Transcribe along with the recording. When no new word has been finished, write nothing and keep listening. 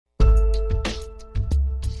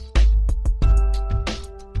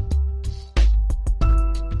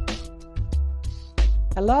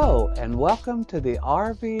Hello, and welcome to the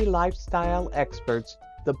RV Lifestyle Experts,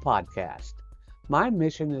 the podcast. My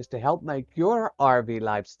mission is to help make your RV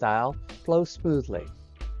lifestyle flow smoothly.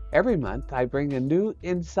 Every month, I bring a new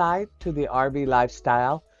insight to the RV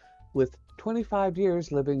lifestyle. With 25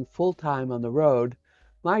 years living full time on the road,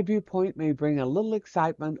 my viewpoint may bring a little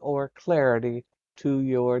excitement or clarity to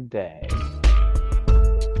your day.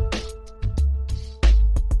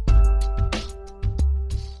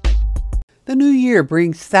 The new year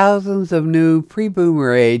brings thousands of new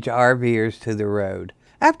pre-boomer age RVers to the road.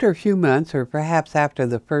 After a few months, or perhaps after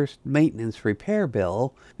the first maintenance repair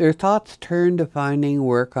bill, their thoughts turn to finding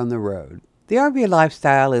work on the road. The RV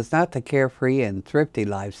lifestyle is not the carefree and thrifty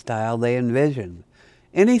lifestyle they envision.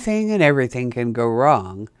 Anything and everything can go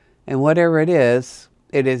wrong, and whatever it is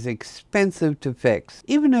expensive to fix.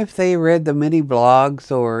 Even if they read the many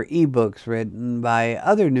blogs or ebooks written by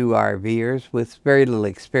other new RVers with very little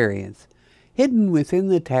experience, hidden within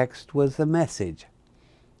the text was the message.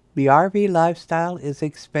 The RV lifestyle is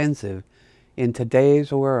expensive in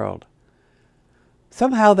today's world.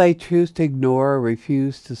 Somehow they choose to ignore or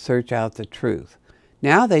refuse to search out the truth.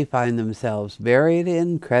 Now they find themselves buried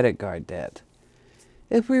in credit card debt.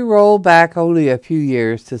 If we roll back only a few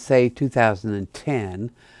years to, say,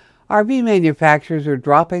 2010, RV manufacturers are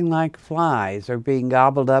dropping like flies or being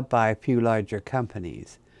gobbled up by a few larger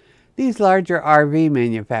companies. These larger RV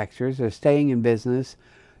manufacturers are staying in business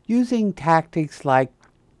using tactics like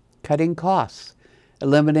cutting costs,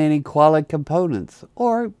 eliminating quality components,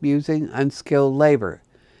 or using unskilled labor.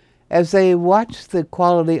 As they watch the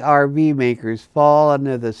quality RV makers fall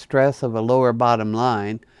under the stress of a lower bottom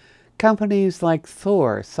line, companies like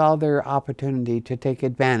Thor saw their opportunity to take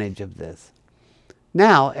advantage of this.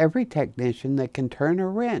 Now, every technician that can turn a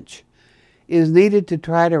wrench is needed to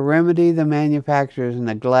try to remedy the manufacturer's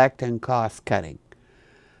neglect and cost cutting.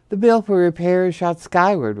 The bill for repairs shot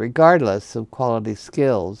skyward regardless of quality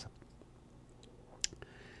skills.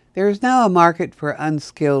 There is now a market for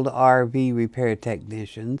unskilled RV repair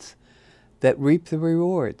technicians that reap the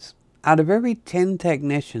rewards. Out of every 10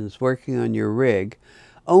 technicians working on your rig,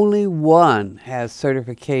 only one has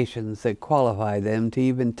certifications that qualify them to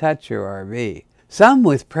even touch your RV. Some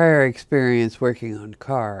with prior experience working on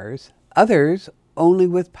cars, others only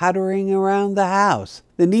with puttering around the house.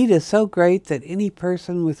 The need is so great that any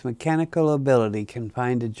person with mechanical ability can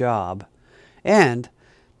find a job. And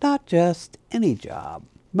not just any job.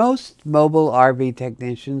 Most mobile RV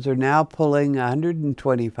technicians are now pulling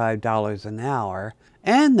 $125 an hour,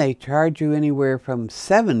 and they charge you anywhere from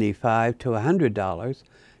 $75 to $100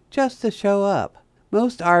 just to show up.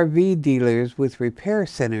 Most RV dealers with repair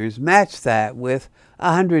centers match that with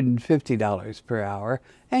 $150 per hour,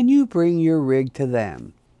 and you bring your rig to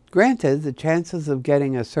them. Granted, the chances of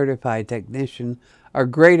getting a certified technician are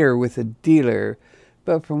greater with a dealer,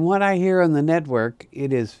 but from what I hear on the network,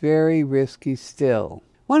 it is very risky still.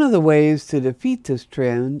 One of the ways to defeat this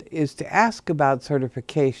trend is to ask about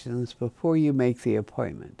certifications before you make the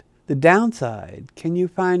appointment. The downside, can you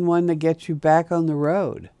find one that gets you back on the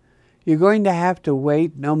road? You're going to have to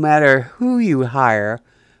wait no matter who you hire,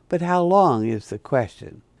 but how long is the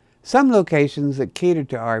question. Some locations that cater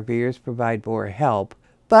to RVers provide more help,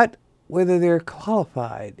 but whether they're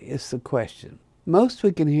qualified is the question. Most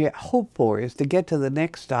we can hope for is to get to the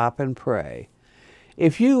next stop and pray.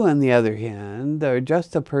 If you, on the other hand, are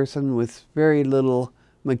just a person with very little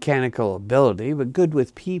mechanical ability but good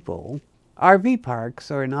with people, RV parks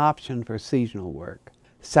are an option for seasonal work.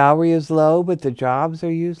 Salary is low, but the jobs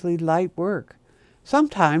are usually light work.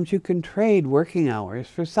 Sometimes you can trade working hours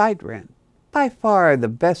for site rent. By far the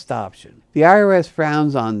best option. The IRS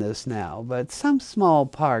frowns on this now, but some small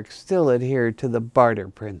parks still adhere to the barter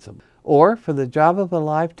principle. Or, for the job of a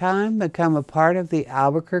lifetime, become a part of the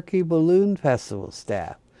Albuquerque Balloon Festival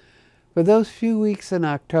staff. For those few weeks in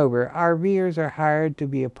October, RVers are hired to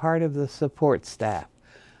be a part of the support staff,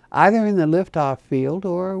 either in the liftoff field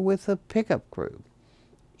or with a pickup crew.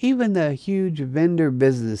 Even the huge vendor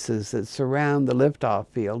businesses that surround the liftoff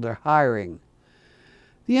field are hiring.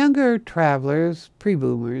 The younger travelers,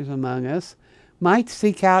 pre-boomers among us, might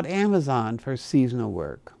seek out Amazon for seasonal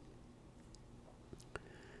work.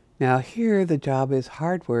 Now here the job is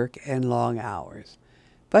hard work and long hours,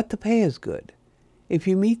 but the pay is good. If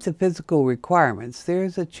you meet the physical requirements, there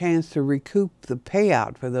is a chance to recoup the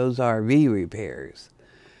payout for those RV repairs.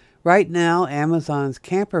 Right now, Amazon's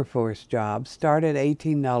Camper Force jobs start at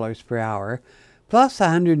 $18 per hour, plus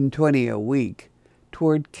 $120 a week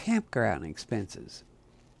toward campground expenses.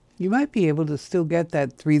 You might be able to still get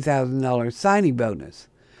that $3,000 signing bonus.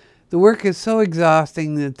 The work is so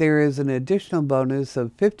exhausting that there is an additional bonus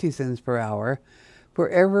of 50 cents per hour for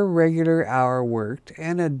every regular hour worked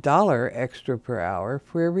and $1 extra per hour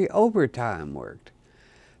for every overtime worked.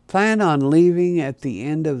 Plan on leaving at the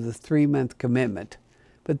end of the 3-month commitment,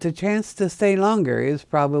 but the chance to stay longer is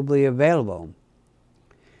probably available.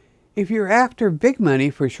 If you're after big money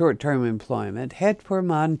for short-term employment, head for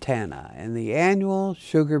Montana and the annual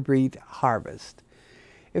sugar beet harvest.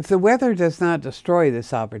 If the weather does not destroy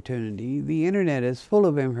this opportunity, the internet is full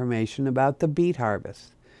of information about the beet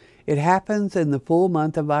harvest. It happens in the full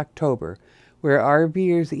month of October, where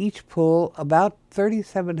RVers each pull about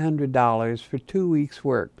 $3,700 for 2 weeks'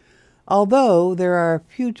 work. Although there are a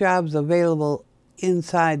few jobs available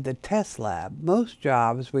inside the test lab, most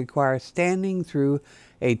jobs require standing through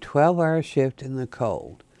a 12-hour shift in the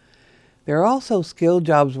cold. There are also skilled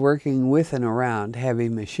jobs working with and around heavy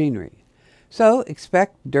machinery. So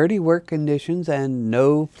expect dirty work conditions and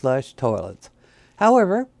no flush toilets.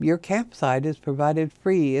 However, your campsite is provided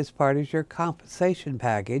free as part of your compensation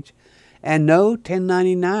package and no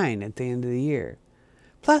 1099 at the end of the year.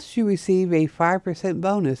 Plus, you receive a 5%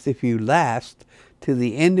 bonus if you last to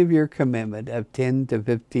the end of your commitment of 10 to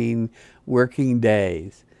 15 working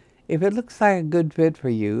days. If it looks like a good fit for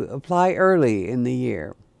you, apply early in the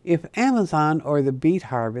year. If Amazon or the beet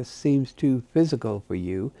harvest seems too physical for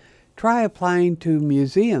you, try applying to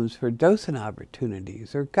museums for docent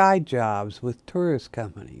opportunities or guide jobs with tourist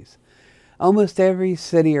companies. Almost every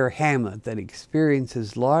city or hamlet that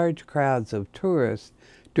experiences large crowds of tourists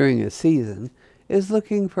during a season is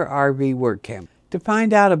looking for RV work camp. To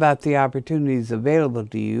find out about the opportunities available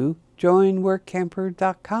to you, join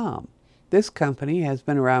WorkCamper.com. This company has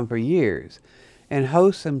been around for years and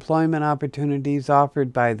hosts employment opportunities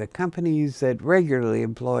offered by the companies that regularly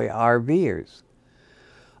employ RVers.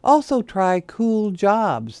 Also try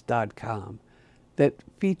CoolJobs.com that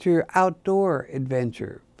feature outdoor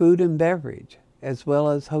adventure, food and beverage, as well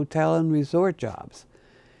as hotel and resort jobs.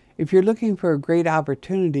 If you're looking for a great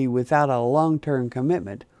opportunity without a long-term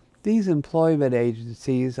commitment, these employment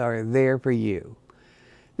agencies are there for you.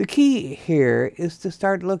 The key here is to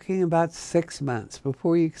start looking about 6 months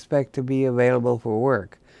before you expect to be available for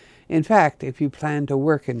work. In fact, if you plan to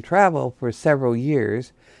work and travel for several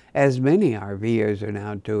years, as many RVers are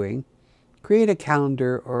now doing, create a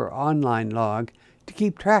calendar or online log to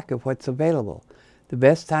keep track of what's available, the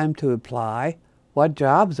best time to apply, what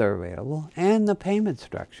jobs are available, and the payment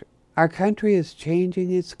structure. Our country is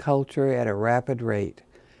changing its culture at a rapid rate.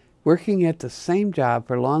 Working at the same job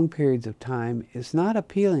for long periods of time is not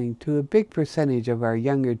appealing to a big percentage of our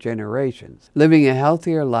younger generations. Living a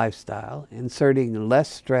healthier lifestyle, inserting less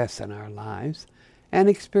stress in our lives, and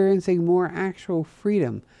experiencing more actual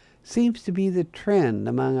freedom seems to be the trend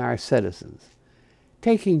among our citizens.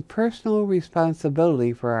 Taking personal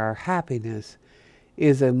responsibility for our happiness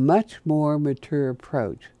is a much more mature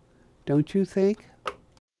approach, don't you think?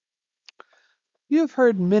 You've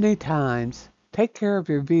heard many times, take care of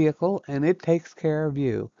your vehicle and it takes care of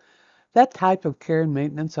you. That type of care and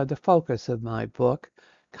maintenance are the focus of my book,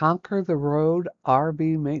 Conquer the Road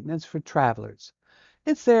RV Maintenance for Travelers.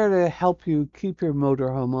 It's there to help you keep your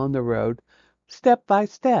motorhome on the road step by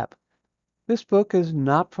step. This book is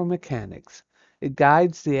not for mechanics. It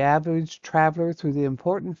guides the average traveler through the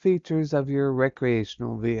important features of your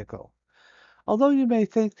recreational vehicle. Although you may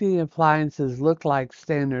think the appliances look like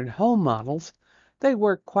standard home models, they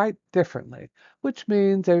work quite differently, which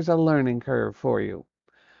means there's a learning curve for you.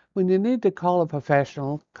 When you need to call a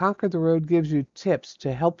professional, Conquer the Road gives you tips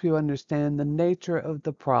to help you understand the nature of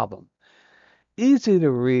the problem. Easy to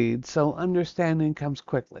read, so understanding comes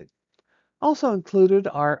quickly. Also included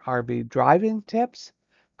are RV driving tips,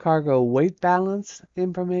 cargo weight balance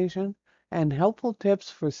information, and helpful tips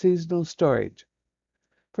for seasonal storage.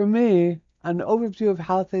 For me, an overview of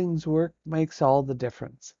how things work makes all the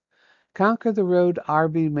difference. Conquer the Road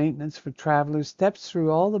RV Maintenance for Travelers steps through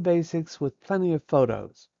all the basics with plenty of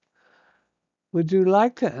photos. Would you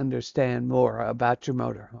like to understand more about your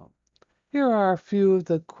motorhome? Here are a few of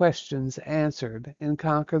the questions answered in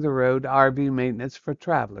Conquer the Road RV Maintenance for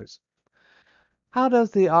Travelers. How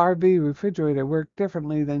does the RV refrigerator work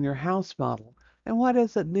differently than your house model, and why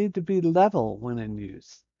does it need to be level when in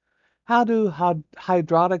use? How do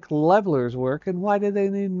hydraulic levelers work, and why do they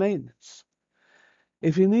need maintenance?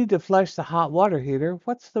 If you need to flush the hot water heater,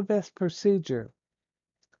 what's the best procedure?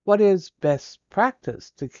 What is best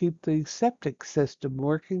practice to keep the septic system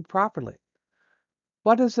working properly?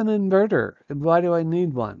 What is an inverter, and why do I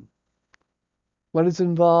need one? What is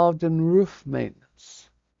involved in roof maintenance?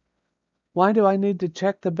 Why do I need to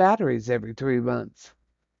check the batteries every 3 months?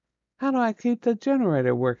 How do I keep the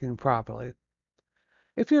generator working properly?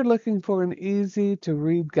 If you're looking for an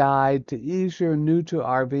easy-to-read guide to ease your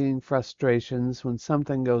new-to-RVing frustrations when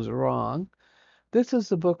something goes wrong, this is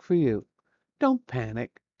the book for you. Don't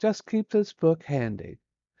panic, just keep this book handy.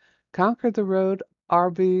 Conquer the Road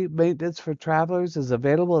RV Maintenance for Travelers is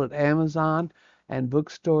available at Amazon and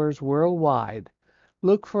bookstores worldwide.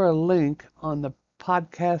 Look for a link on the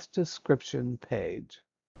podcast description page.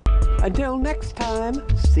 Until next time,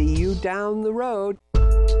 see you down the road.